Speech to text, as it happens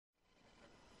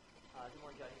Good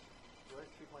morning, judges. We're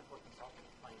 3.4 consultant.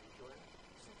 My name is Jordan.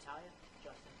 This is Natalia,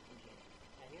 Justin, and Jamie.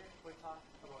 And here we're talking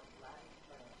about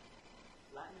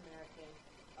Latin American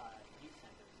youth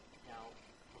centers. Now,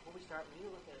 before we start, we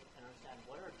need to look at and understand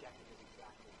what our objective is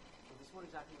exactly. So this is what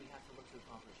exactly we have to look to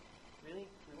accomplish. Really,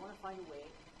 we want to find a way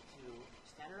to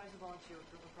standardize the volunteer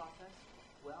recruitment process,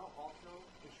 while also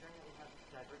ensuring that we have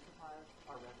diversified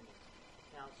our revenues.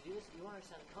 Now, to do this, we want to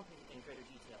understand the company in greater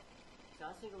detail. So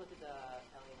let's take a look at the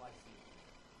LAYC.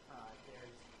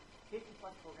 There's 50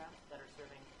 plus programs that are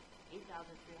serving 8,300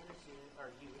 students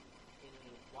or youth in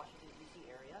the Washington, D.C.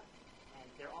 area, and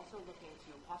they're also looking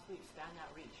to possibly expand that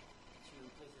reach to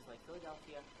places like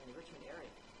Philadelphia and the Richmond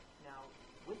area. Now,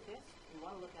 with this, we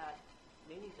want to look at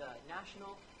mainly the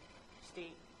national,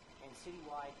 state, and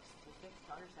citywide statistics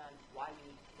to understand why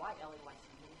LAYC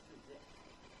needs to exist.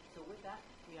 So with that,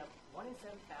 we have 1 in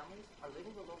 7 families are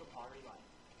living below the poverty line.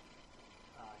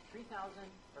 3,000,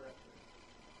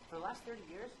 for the last 30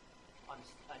 years, on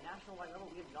a national-wide level,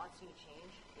 we have not seen a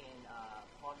change in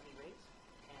poverty rates.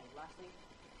 And lastly,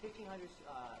 1,500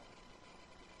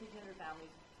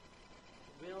 families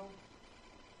will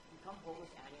become homeless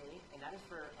annually, and that is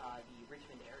for the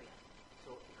Richmond area.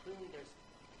 So clearly there's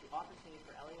the opportunity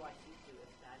for LAYC to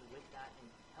expand with that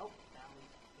and help families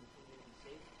continue to be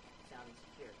safe, sound, and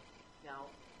secure.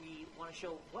 Now, we want to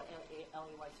show what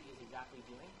LAYC is exactly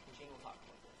doing, and Jane will talk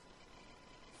about this.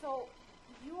 So,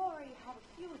 you already have a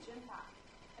huge impact.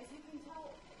 As you can tell,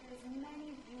 there's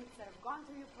many youths that have gone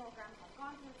through your program, have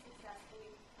gone through it successfully,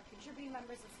 are contributing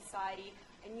members of society,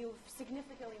 and you've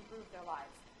significantly improved their lives.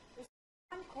 There's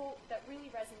one quote that really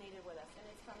resonated with us, and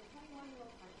it's from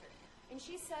 21-year-old Hunter. And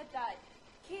she said that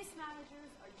case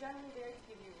managers are generally there to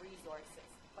give you resources,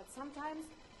 but sometimes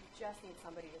you just need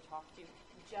somebody to talk to.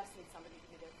 You just need somebody to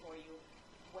be there for you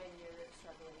when you're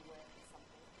struggling with something.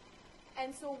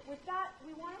 And so with that,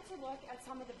 we wanted to look at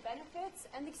some of the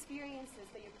benefits and experiences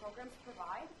that your programs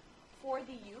provide for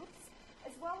the youths,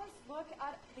 as well as look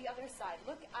at the other side,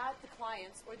 look at the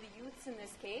clients, or the youths in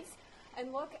this case,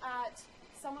 and look at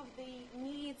some of the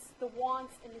needs, the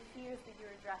wants, and the fears that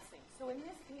you're addressing. So in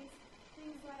this case,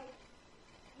 things like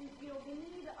the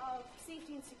need of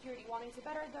safety and security, wanting to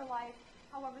better their life,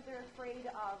 however they're afraid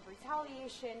of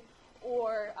retaliation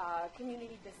or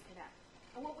community disconnect.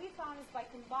 And what we found is by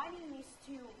combining these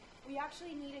two, we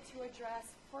actually needed to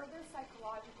address further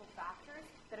psychological factors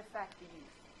that affect the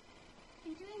youth.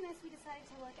 In doing this, we decided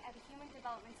to look at a human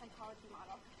development psychology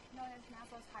model known as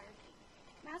Maslow's hierarchy.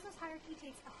 Maslow's hierarchy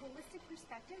takes a holistic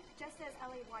perspective, just as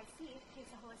LAYC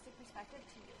takes a holistic perspective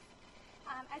to youth.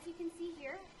 As you can see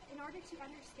here, in order to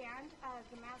understand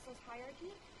the Maslow's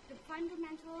hierarchy, the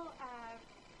fundamental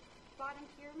bottom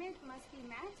pyramid must be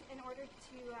met in order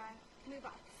to move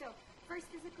up. So first,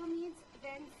 physical needs,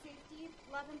 then safety,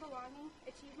 love and belonging,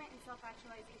 achievement, and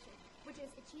self-actualization, which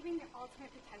is achieving their ultimate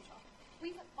potential.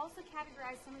 We've also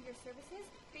categorized some of your services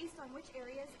based on which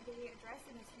areas they address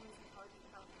in this human psychology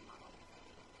development model.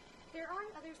 There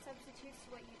aren't other substitutes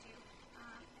to what you do.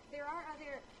 There are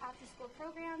other after-school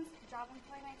programs, job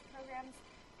employment programs,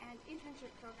 and internship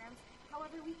programs.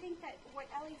 However, we think that what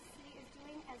LAC is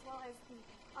doing, as well as the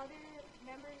other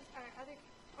members or other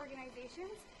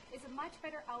organizations, is a much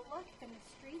better outlook than the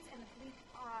streets and the bleak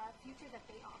future that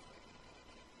they offer.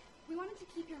 We wanted to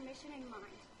keep your mission in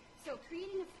mind. So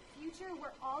creating a future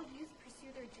where all youth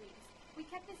pursue their dreams. We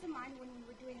kept this in mind when we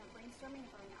were doing our brainstorming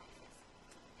of our analysis.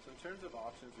 So in terms of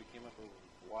options, we came up with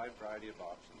a wide variety of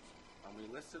options. We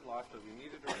listed lots, but we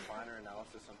needed to refine our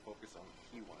analysis and focus on the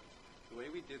key ones. The way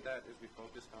we did that is we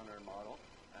focused on our model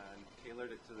and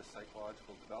tailored it to the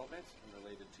psychological developments and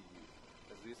related to youth,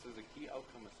 as this is a key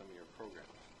outcome of some of your programs.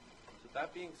 So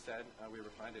that being said, we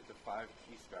refined it to 5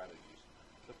 key strategies.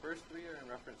 The first 3 are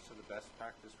in reference to the best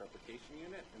practice replication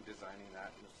unit and designing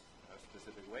that in a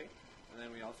specific way. And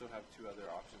then we also have 2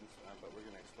 other options, but we're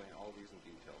going to explain all of these in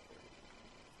detail for you.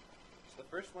 So the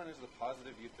first one is the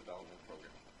Positive Youth Development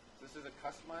Program. This is a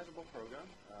customizable program.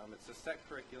 It's a set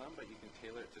curriculum, but you can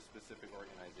tailor it to specific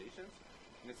organizations.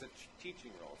 And it's a teaching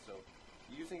role. So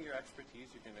using your expertise,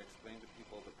 you can explain to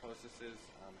people the processes,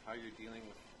 how you're dealing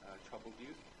with troubled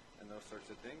youth, and those sorts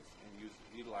of things, and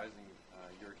utilizing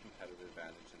your competitive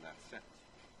advantage in that sense.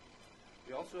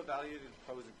 We also evaluated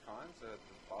pros and cons at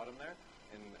the bottom there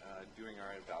in doing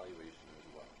our evaluation as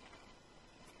well.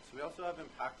 So we also have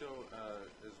Impacto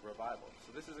as Revival.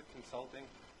 So this is a consulting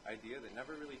idea that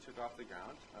never really took off the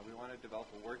ground. We want to develop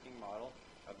a working model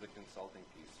of the consulting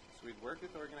piece. So we'd work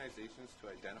with organizations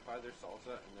to identify their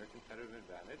salsa and their competitive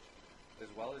advantage, as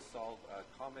well as solve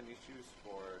common issues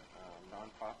for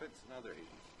nonprofits and other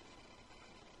agencies.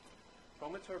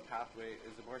 Promotor Pathway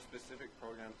is a more specific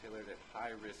program tailored at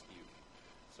high-risk youth.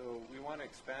 So we want to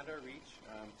expand our reach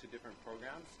to different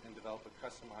programs and develop a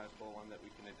customizable one that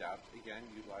we can adapt, again,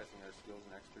 utilizing our skills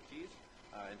and expertise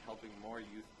in helping more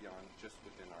youth beyond just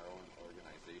within our own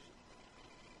organization.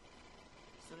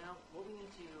 So now, what we need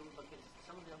to look at is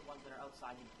some of the ones that are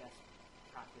outside the best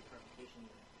practice replication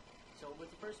unit. So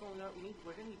with the first one,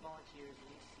 we're going to need volunteers.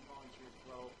 We need to see volunteers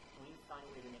grow. And we need to find a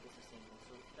way to make it sustainable.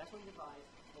 So that's when we devise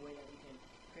a way that we can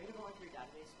create a volunteer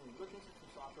database. When we look into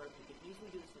some software, we can easily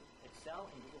do this with Excel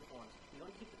and Google Forms. We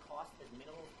want to keep the cost as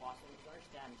minimal as possible because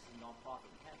understand this is a non-profit.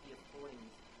 We can't be affording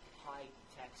these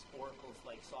high-tech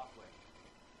oracles-like software.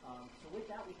 So with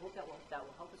that, we hope that will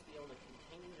help us be able to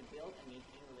continue to build and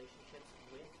maintain relationships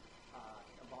with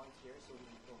volunteers so we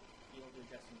can be able to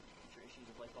address some future issues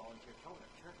of like volunteer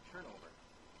turnover.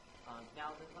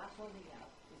 Now, the last one we have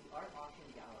is the Art Auction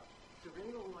Gala. So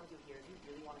really what we want to do here is we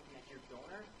really want to connect your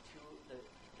donor to the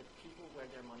people where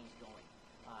their money's going.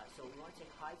 So we want to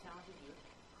take high talented youth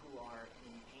who are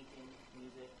in painting,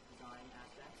 music, design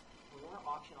aspects. We want to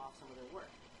auction off some of their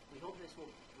work. We hope this will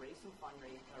raise some funds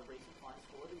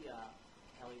for the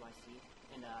LAYC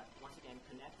and once again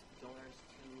connect donors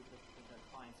to the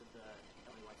clients of the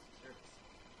LAYC service.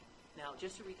 Now,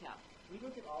 just to recap, we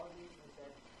looked at all of these and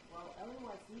said, well,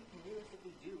 LAYC can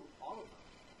realistically do all of them,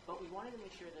 but we wanted to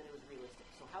make sure that it was realistic.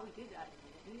 So how we did that is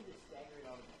we needed to stagger it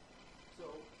out a bit. So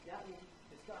that will be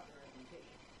discussed in our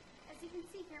implementation. As you can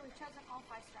see here, we've chosen all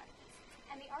 5 strategies,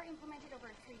 and they are implemented over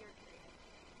a 3-year period.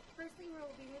 Firstly, we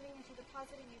will be moving into the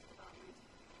positive youth development.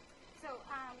 So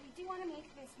we do want to make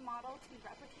this model to be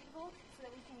replicatable so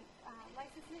that we can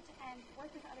license it and work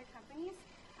with other companies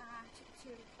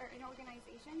or in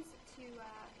organizations to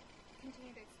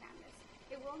continue to expand this.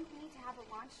 It will need to have a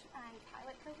launch and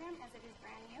pilot program as it is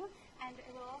brand new, and it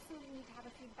will also need to have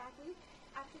a feedback loop.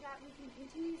 After that, we can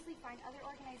continuously find other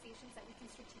organizations that we can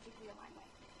strategically align with.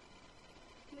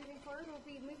 Moving forward, we'll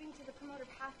be moving to the promoter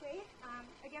pathway.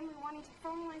 Again, we're wanting to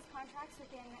formalize contracts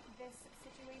within this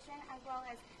situation, as well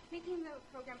as making the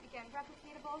program, again,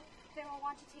 replicatable. Then we'll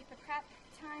want to take the prep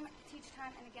time, teach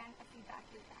time, and again, a feedback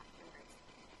loop afterwards.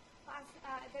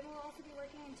 Then we'll also be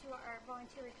working into our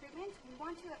volunteer recruitment. We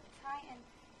want to try and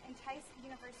entice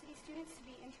university students to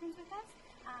be interns with us.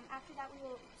 After that, we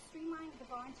will streamline the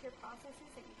volunteer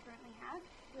processes that you currently have.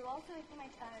 We will also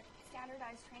implement a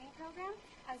standardized training program,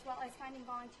 as well as finding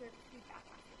volunteer feedback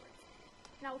afterwards.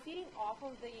 Now, feeding off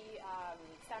of the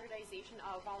standardization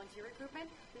of volunteer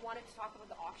recruitment, we wanted to talk about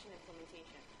the auction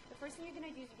implementation. The first thing you're going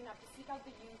to do is you're going to have to seek out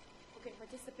the youth who can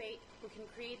participate, who can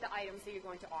create the items that you're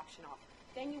going to auction off.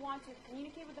 Then you want to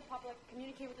communicate with the public,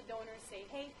 communicate with the donors, say,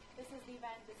 hey, this is the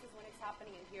event, this is when it's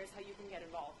happening, and here's how you can get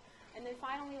involved. And then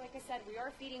finally, like I said, we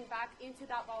are feeding back into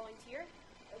that volunteer.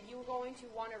 You're going to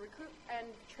want to recruit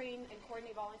and train and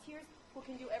coordinate volunteers who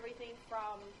can do everything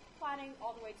from planning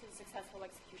all the way to the successful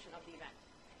execution of the event.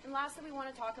 And lastly, we want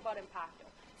to talk about Impacto.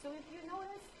 So if you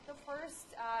notice, the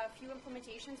first few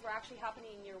implementations were actually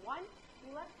happening in year 1.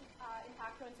 We left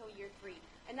Impacto until year 3.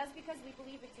 And that's because we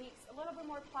believe it takes a little bit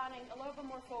more planning, a little bit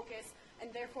more focus,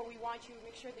 and therefore we want you to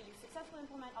make sure that you successfully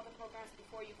implement other programs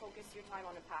before you focus your time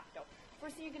on Impacto.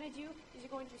 First thing you're going to do is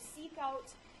you're going to seek out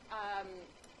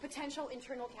potential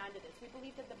internal candidates. We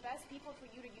believe that the best people for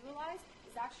you to utilize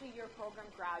is actually your program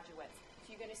graduates.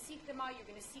 So you're going to seek them out, you're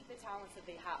going to seek the talents that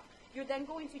they have. You're then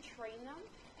going to train them.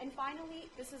 And finally,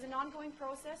 this is an ongoing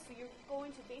process, so you're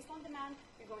going to, based on demand,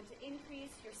 you're going to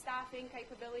increase your staffing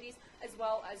capabilities as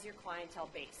well as your clientele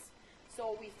base.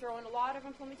 So we've thrown a lot of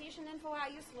implementation info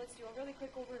at you, so let's do a really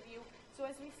quick overview. So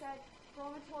as we said,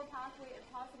 Promotor Pathway and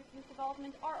Positive Youth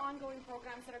Development are ongoing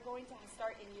programs that are going to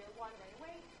start in year 1 right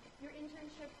away. Your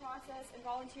internship process and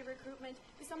volunteer recruitment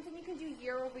is something you can do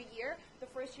year over year. The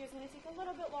first year is going to take a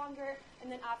little bit longer, and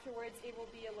then afterwards it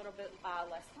will be a little bit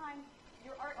less time.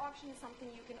 Your art auction is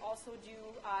something you can also do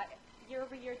year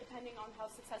over year depending on how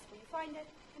successful you find it.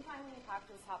 And finally,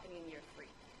 Impacto is happening in year 3.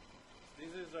 This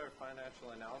is our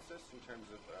financial analysis in terms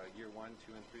of year 1,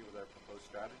 2, and 3 with our proposed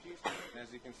strategies. And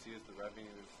as you can see, as the revenue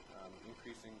is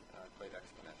increasing quite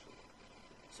exponentially.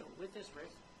 So with this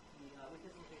risk, with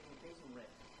this implementation, we're facing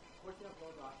risk. Of course, we have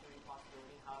low adoption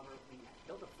possibility. However, we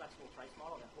built a flexible price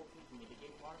model that hopefully can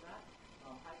mitigate a lot of that.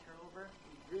 High turnover,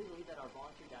 we really believe that our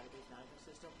volunteer database management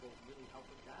system will really help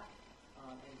with that.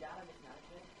 And database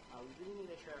management, we really need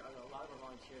to make sure a lot of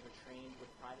our volunteers are trained with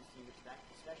privacy respect,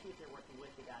 especially if they're working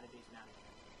with the database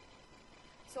management.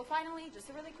 So finally,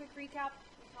 just a really quick recap.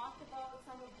 We talked about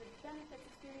some of the benefits,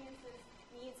 experiences,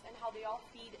 needs, needs and how they all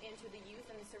feed into the youth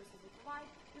and the services we provide.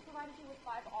 We provided you with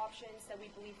 5 options that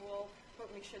we believe will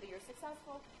make sure that you're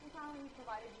successful. And finally, we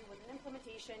provided you with an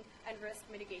implementation and risk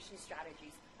mitigation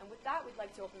strategies. And with that, we'd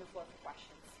like to open the floor for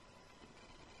questions.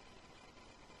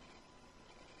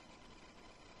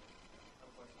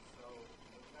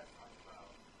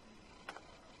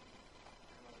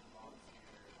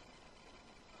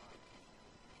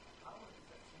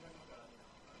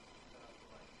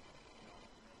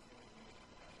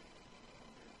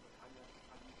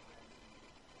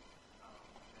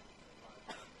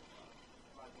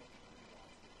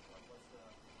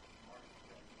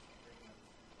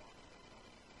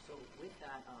 So with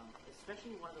that,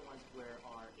 especially one of the ones where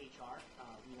our HR,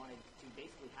 we wanted to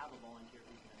basically have a volunteer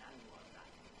who's an anatomy of that.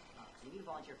 So we need a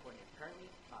volunteer coordinator. Currently,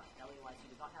 LAYC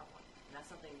does not have one. And that's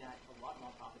something that a lot of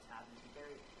nonprofits have, and it's a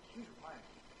very huge requirement.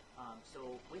 So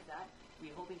with that,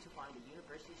 we're hoping to find a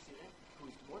university student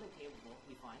who's more than capable.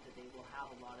 We find that they will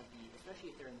have a lot of the,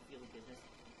 especially if they're in the field of business,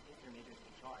 if their major is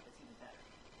HR, that's even better.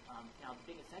 Now, the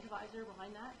big incentivizer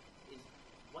behind that is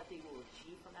what they will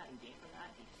achieve from that and gain from that,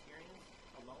 the experience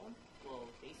alone will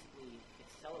basically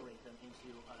accelerate them into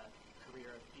a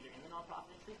career either in the nonprofit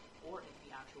industry or into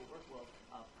the actual work world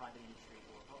of private industry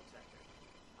or public sector.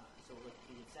 So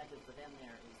the incentive for them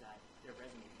there is that their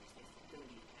resume is going to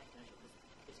be exponential.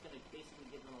 It's going to basically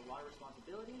give them a lot of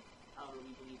responsibility. However,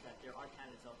 we believe that there are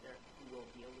candidates out there who will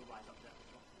be able to rise up to that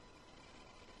responsibility.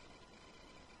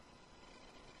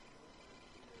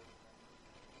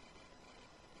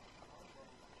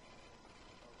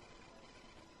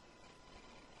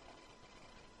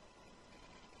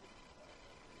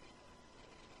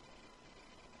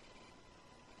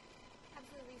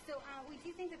 So we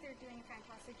do think that they're doing a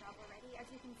fantastic job already. As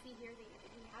you can see here, we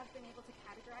have been able to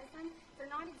categorize them.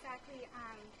 They're not exactly,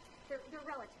 they're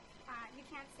relative. You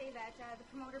can't say that the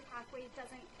promoter pathway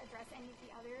doesn't address any of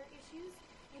the other issues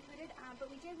included,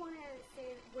 but we did want to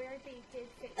say where they did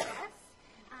fit best.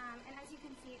 And as you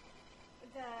can see,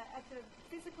 at the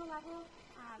physical level,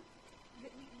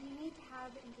 we need to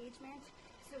have engagement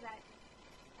so that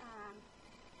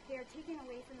they are taken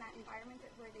away from that environment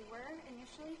where they were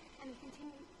initially and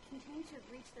continue to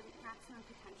reach their maximum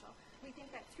potential. We think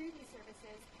that through these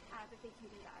services that they can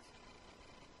do that.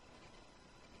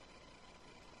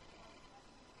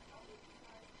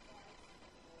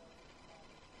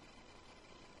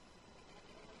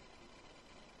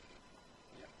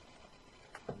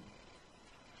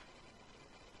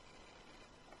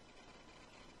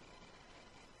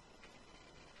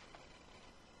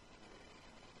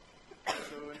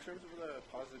 In terms of the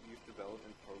Positive Youth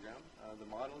Development Program, the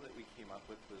model that we came up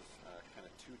with was kind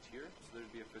of 2-tier. So there'd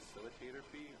be a facilitator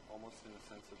fee, almost in the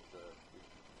sense of we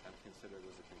kind of consider it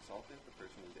as a consultant, the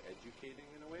person who's educating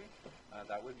in a way.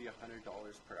 That would be $100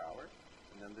 per hour.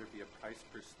 And then there'd be a price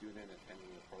per student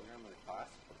attending the program in the class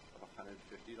of $150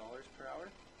 per hour.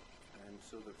 And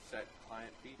so the set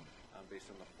client fee,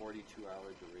 based on the 42-hour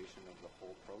duration of the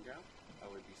whole program,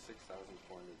 would be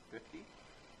 $6,450.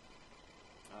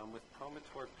 With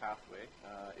Promotor Pathway,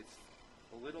 it's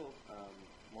a little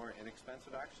more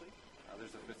inexpensive actually.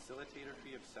 There's a facilitator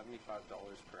fee of $75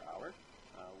 per hour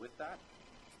with that,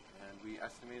 and we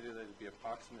estimated that it would be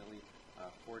approximately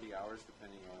 40 hours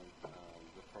depending on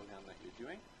the program that you're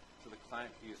doing. So the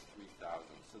client fee is $3,000.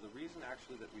 So the reason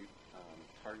actually that we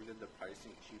targeted the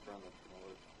pricing cheaper on the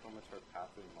Promotor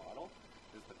Pathway model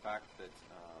is the fact that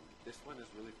this one is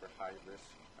really for high-risk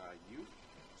youth.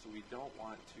 So we don't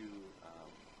want to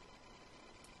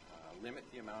limit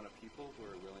the amount of people who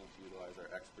are willing to utilize our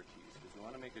expertise, because we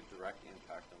want to make a direct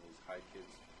impact on these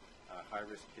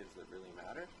high-risk kids that really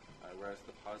matter, whereas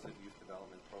the Positive Youth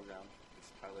Development Program is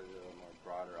tailored to a more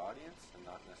broader audience and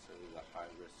not necessarily the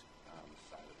high-risk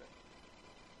side of it.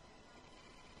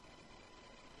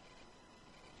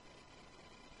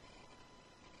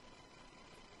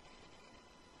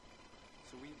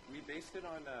 So we based it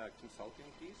on consulting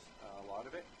fees, a lot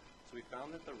of it. So we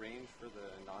found that the range for the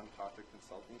nonprofit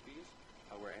consulting fees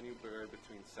were anywhere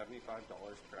between $75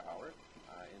 per hour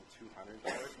and $200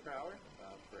 per hour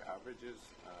for averages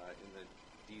in the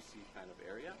DC kind of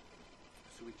area.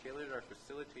 So we tailored our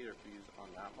facilitator fees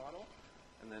on that model.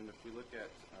 And then if we look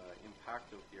at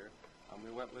Impacto here,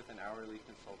 we went with an hourly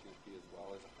consulting fee as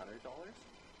well as $100.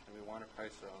 And we want to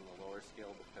price her on the lower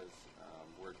scale because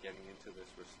we're getting into this,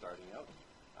 we're starting out.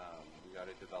 We got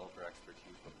to develop our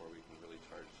expertise before we can really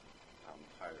charge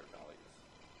higher values.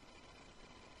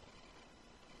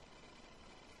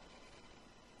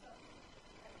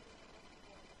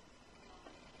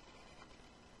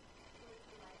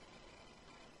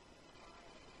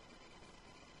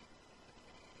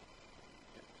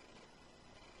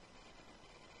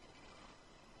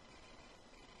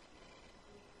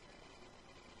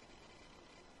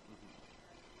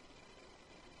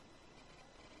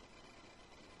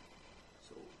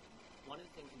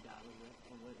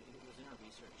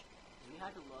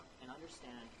 had to look and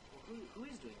understand, well, who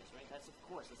is doing this, right? That's a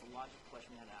logical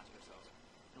question we had to ask ourselves.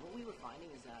 And what we were finding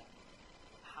is that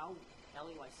how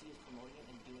LAYC is promoting it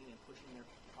and doing and pushing their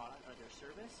product or their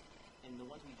service, and the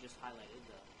ones we just highlighted,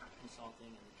 the consulting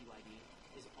and the PYD,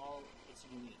 it's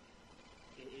unique.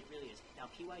 It really is. Now,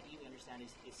 PYD, we understand,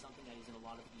 is something that is in a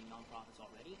lot of the nonprofits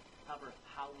already. However,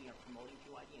 how we are promoting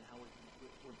PYD and how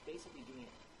we're basically doing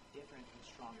it different and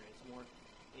stronger. It's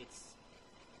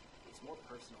more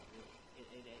personal, really.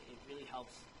 It really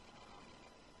helps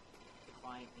the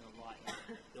client in a lot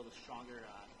and build a stronger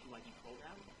PYD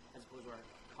program as opposed to our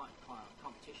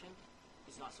competition.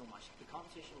 Is not so much. The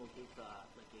competition will give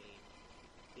like a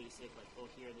basic, like,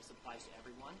 oh, here, this applies to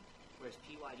everyone. Whereas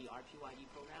PYD, our PYD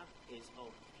program is,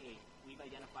 oh, hey, we've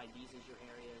identified these as your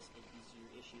areas, and these are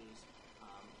your issues.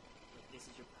 Like, this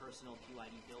is your personal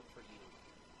PYD built for you.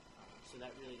 So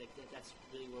that really, that's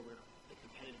really where the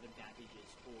competitive advantage is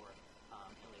for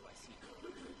LAYC.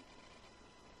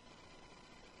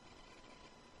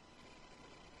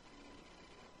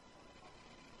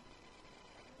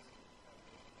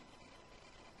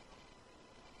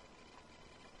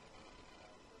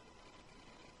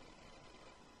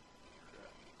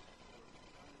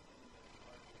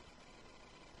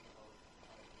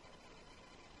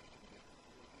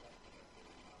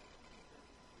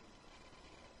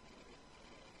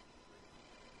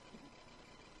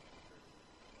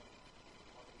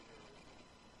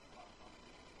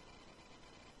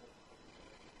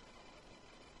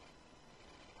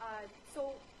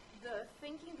 So the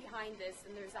thinking behind this,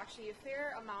 and there's actually a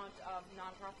fair amount of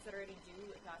nonprofits that already do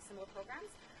similar programs,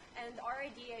 and our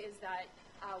idea is that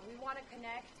we want to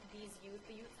connect these youth.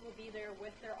 The youth will be there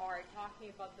with their art, talking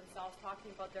about themselves,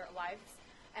 talking about their lives,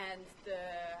 and the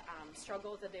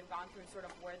struggles that they've gone through and sort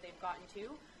of where they've gotten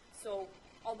to. So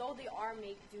although they are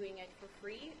doing it for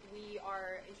free, we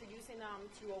are introducing them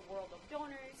to a world of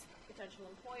donors, potential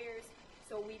employers.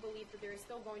 So we believe that there is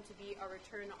still going to be a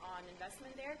return on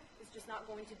investment there. It's just not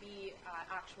going to be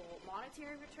actual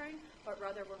monetary return, but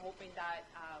rather we're hoping that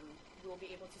we'll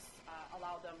be able to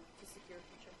allow them to secure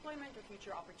future employment or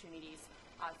future opportunities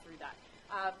through that.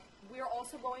 We're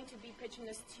also going to be pitching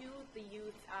this to the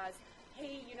youth as,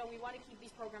 hey, we want to keep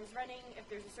these programs running. If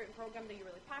there's a certain program that you're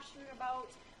really passionate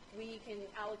about, we can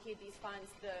allocate these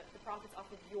funds, the profits off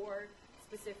of your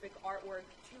specific artwork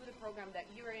to the program that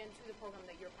you're in, to the program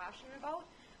that you're passionate about,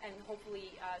 and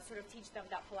hopefully sort of teach them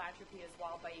that philanthropy as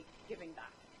well by giving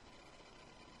back.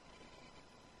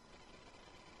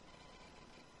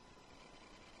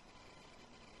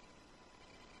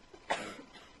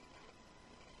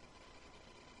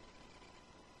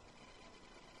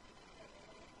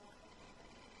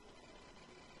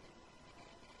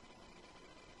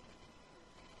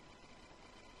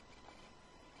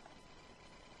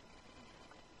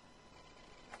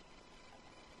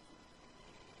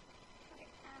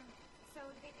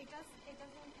 It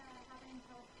doesn't happen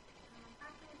until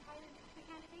after we've hired the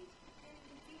candidate. Here you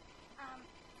can see.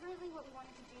 Currently, what we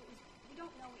wanted to do is we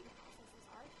don't know what your processes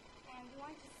are, and we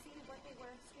wanted to see what they were,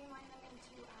 streamline them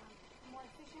into a more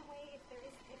efficient way if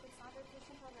it's not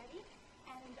efficient already,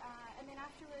 and then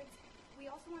afterwards,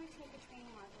 we also wanted to make a training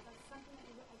module. That's something that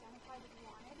we identified that we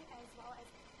wanted, as well as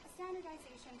a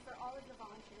standardization for all of the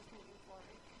volunteers moving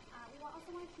forward. We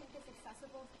also wanted to make this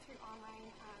accessible through online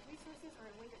resources or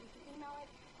a way that we can email it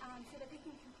so that they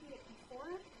can complete it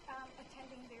before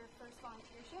attending their first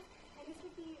volunteer shift. And this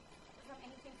would be from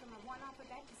anything from a one-off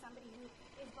event to somebody who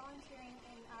is volunteering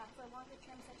for a longer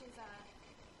term, such as a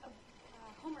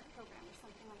homework program or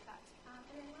something like that.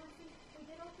 And then lastly, we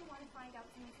did also want to find out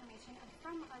some information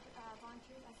from our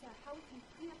volunteers as to how we can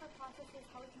clean up our processes,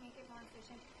 how we can make it more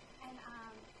efficient, and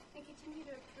continue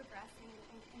to progress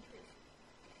and improve.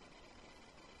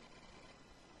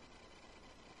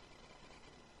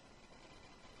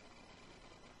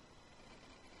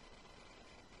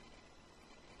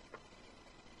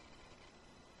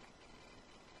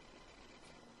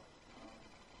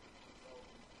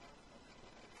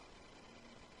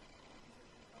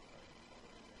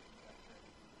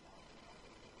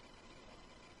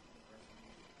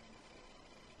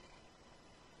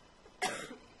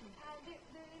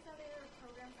 There is other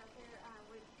programs out there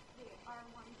where they are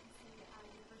wanting to see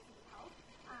university help.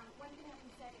 One thing that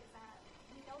we said is that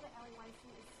we know that LAYC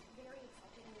is very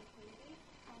accepted in the community,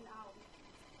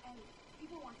 and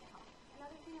people want to help.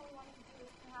 Another thing that we wanted to do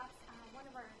is perhaps one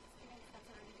of our students that's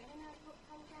already been in our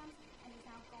programs and is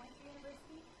now going to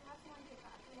university, perhaps want to give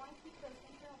back. We want to keep those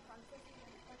internal processes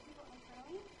and our people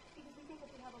internally because we think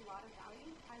that they have a lot of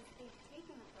value as they've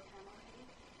taken the program already,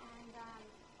 and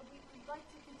we'd like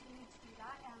to continue to do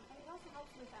that. And it also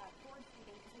helps with board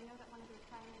feeding because we know that one of the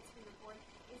requirements for your board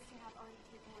is to have already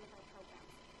taken one of our programs.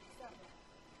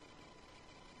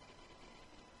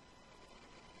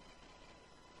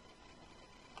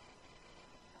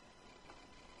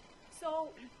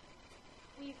 So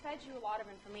we fed you a lot of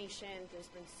information. There's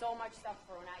been so much stuff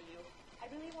thrown at you. I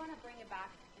really want to bring it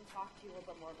back and talk to you a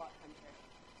little bit more about Hunter.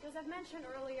 So as I've mentioned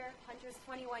earlier, Hunter's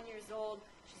 21 years old.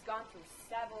 She's gone through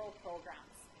several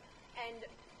programs. And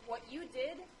what you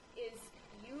did is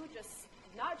you just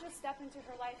not just step into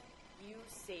her life, you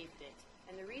saved it.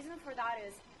 And the reason for that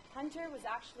is Hunter was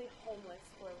actually homeless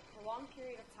for a prolonged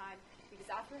period of time because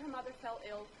after her mother fell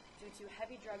ill due to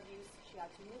heavy drug use, she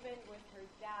had to move in with her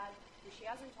dad, who she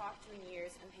hasn't talked to in years,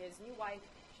 and his new wife.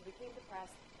 She became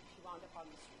depressed. She wound up on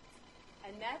the streets.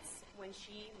 And that's when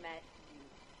she met you.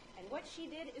 And what she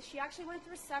did is she actually went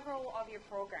through several of your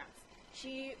programs.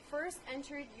 She first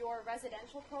entered your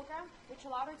residential program, which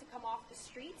allowed her to come off the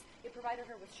streets. It provided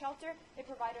her with shelter. It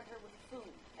provided her with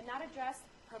food. And that addressed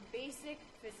her basic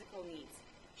physical needs.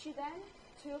 She then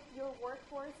took your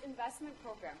workforce investment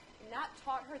program, and that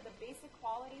taught her the basic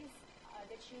qualities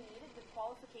that she needed, the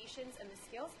qualifications and the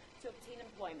skills to obtain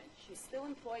employment. She's still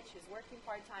employed. She's working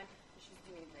part-time, and she's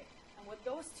doing great. And what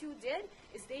those two did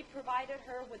is they provided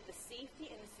her with the safety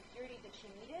and the security that she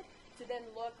needed to then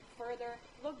look further,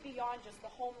 look beyond just the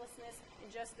homelessness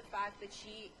and just the fact that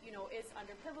she, is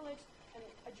underprivileged, and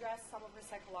address some of her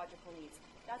psychological needs.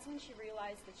 That's when she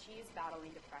realized that she is battling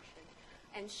depression.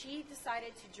 And she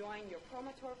decided to join your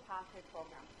Promotor Pathway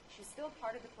program. She's still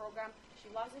part of the program. She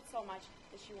loves it so much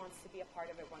that she wants to be a part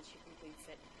of it once she completes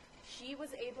it. She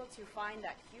was able to find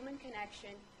that human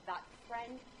connection, that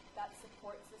friend, that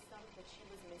support system that she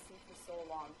was missing for so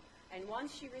long. And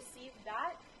once she received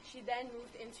that, she then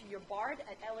moved into your BARD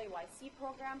at LAYC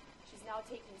program. She's now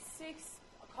taking 6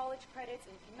 college credits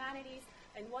in humanities.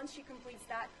 And once she completes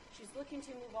that, she's looking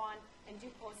to move on and do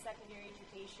post-secondary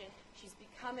education. She's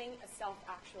becoming a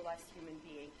self-actualized human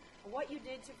being. And what you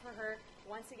did for her,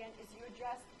 once again, is you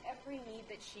addressed every need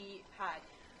that she had.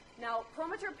 Now,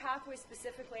 Promotor Pathway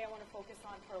specifically, I want to focus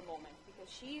on for a moment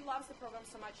because she loves the program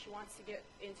so much, she wants to get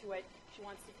into it, she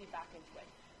wants to feed back into it.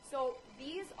 So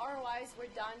these ROIs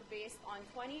were done based on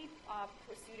 20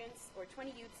 students or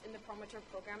 20 youths in the Promotor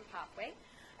Program Pathway.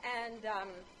 And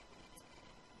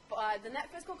the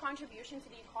net fiscal contribution to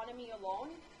the economy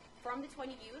alone from the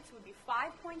 20 youths would be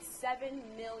 $5.7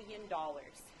 million.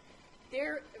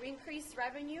 Their increased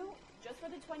revenue, just for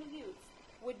the 20 youths,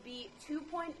 would be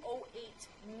 $2.08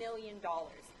 million.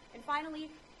 And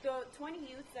finally, the 20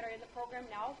 youths that are in the program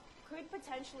now could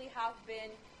potentially have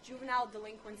been juvenile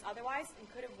delinquents otherwise and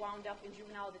could have wound up in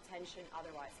juvenile detention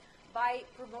otherwise. By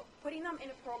putting them in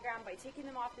a program, by taking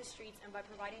them off the streets, and by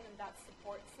providing them that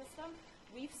support system,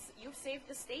 you've saved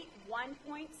the state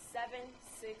 $1.76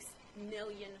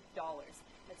 million.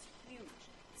 That's huge,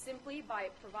 simply by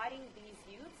providing these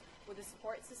youths with a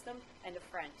support system and a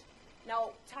friend.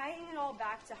 Now, tying it all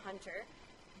back to Hunter,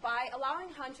 by allowing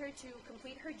Hunter to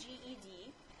complete her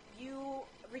GED, you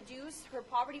reduce her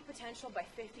poverty potential by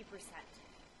 50%.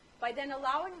 By then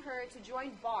allowing her to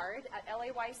join BARD at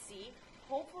LAYC,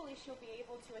 hopefully she'll be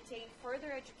able to attain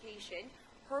further education.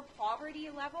 Her poverty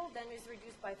level then is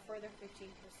reduced by further 15%.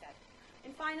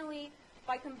 And finally,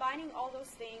 by combining all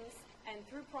those things and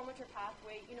through Promotor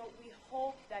Pathway, we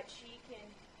hope that she can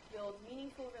build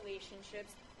meaningful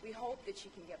relationships. We hope that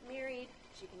she can get married,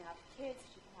 she can have kids,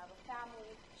 she can have a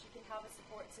family, she can have a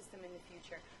support system in the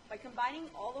future. By combining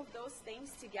all of those things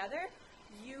together,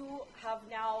 you have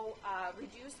now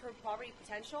reduced her poverty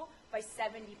potential by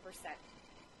 70%.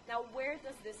 Now, where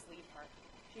does this leave her?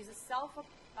 She's a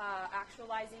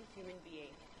self-actualizing human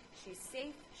being. She's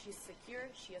safe, she's secure,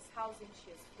 she has housing, she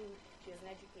has food, she has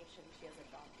an education, she has a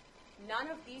job.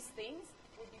 None of these things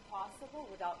would be possible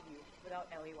without you, without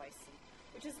LAYC.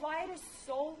 Which is why it is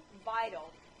so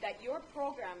vital that your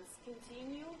programs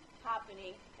continue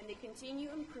happening and they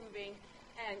continue improving,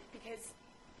 and because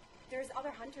there's other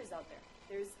Hunters out there.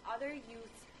 There's other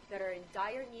youths that are in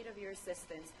dire need of your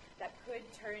assistance that could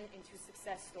turn into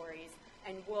success stories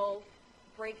and will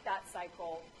break that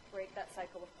cycle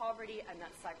of poverty and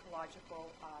that psychological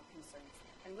concerns.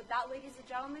 And with that, ladies and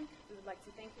gentlemen, we would like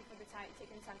to thank you for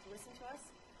taking the time to listen to us,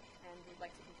 and we'd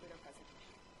like to conclude our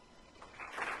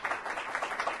presentation.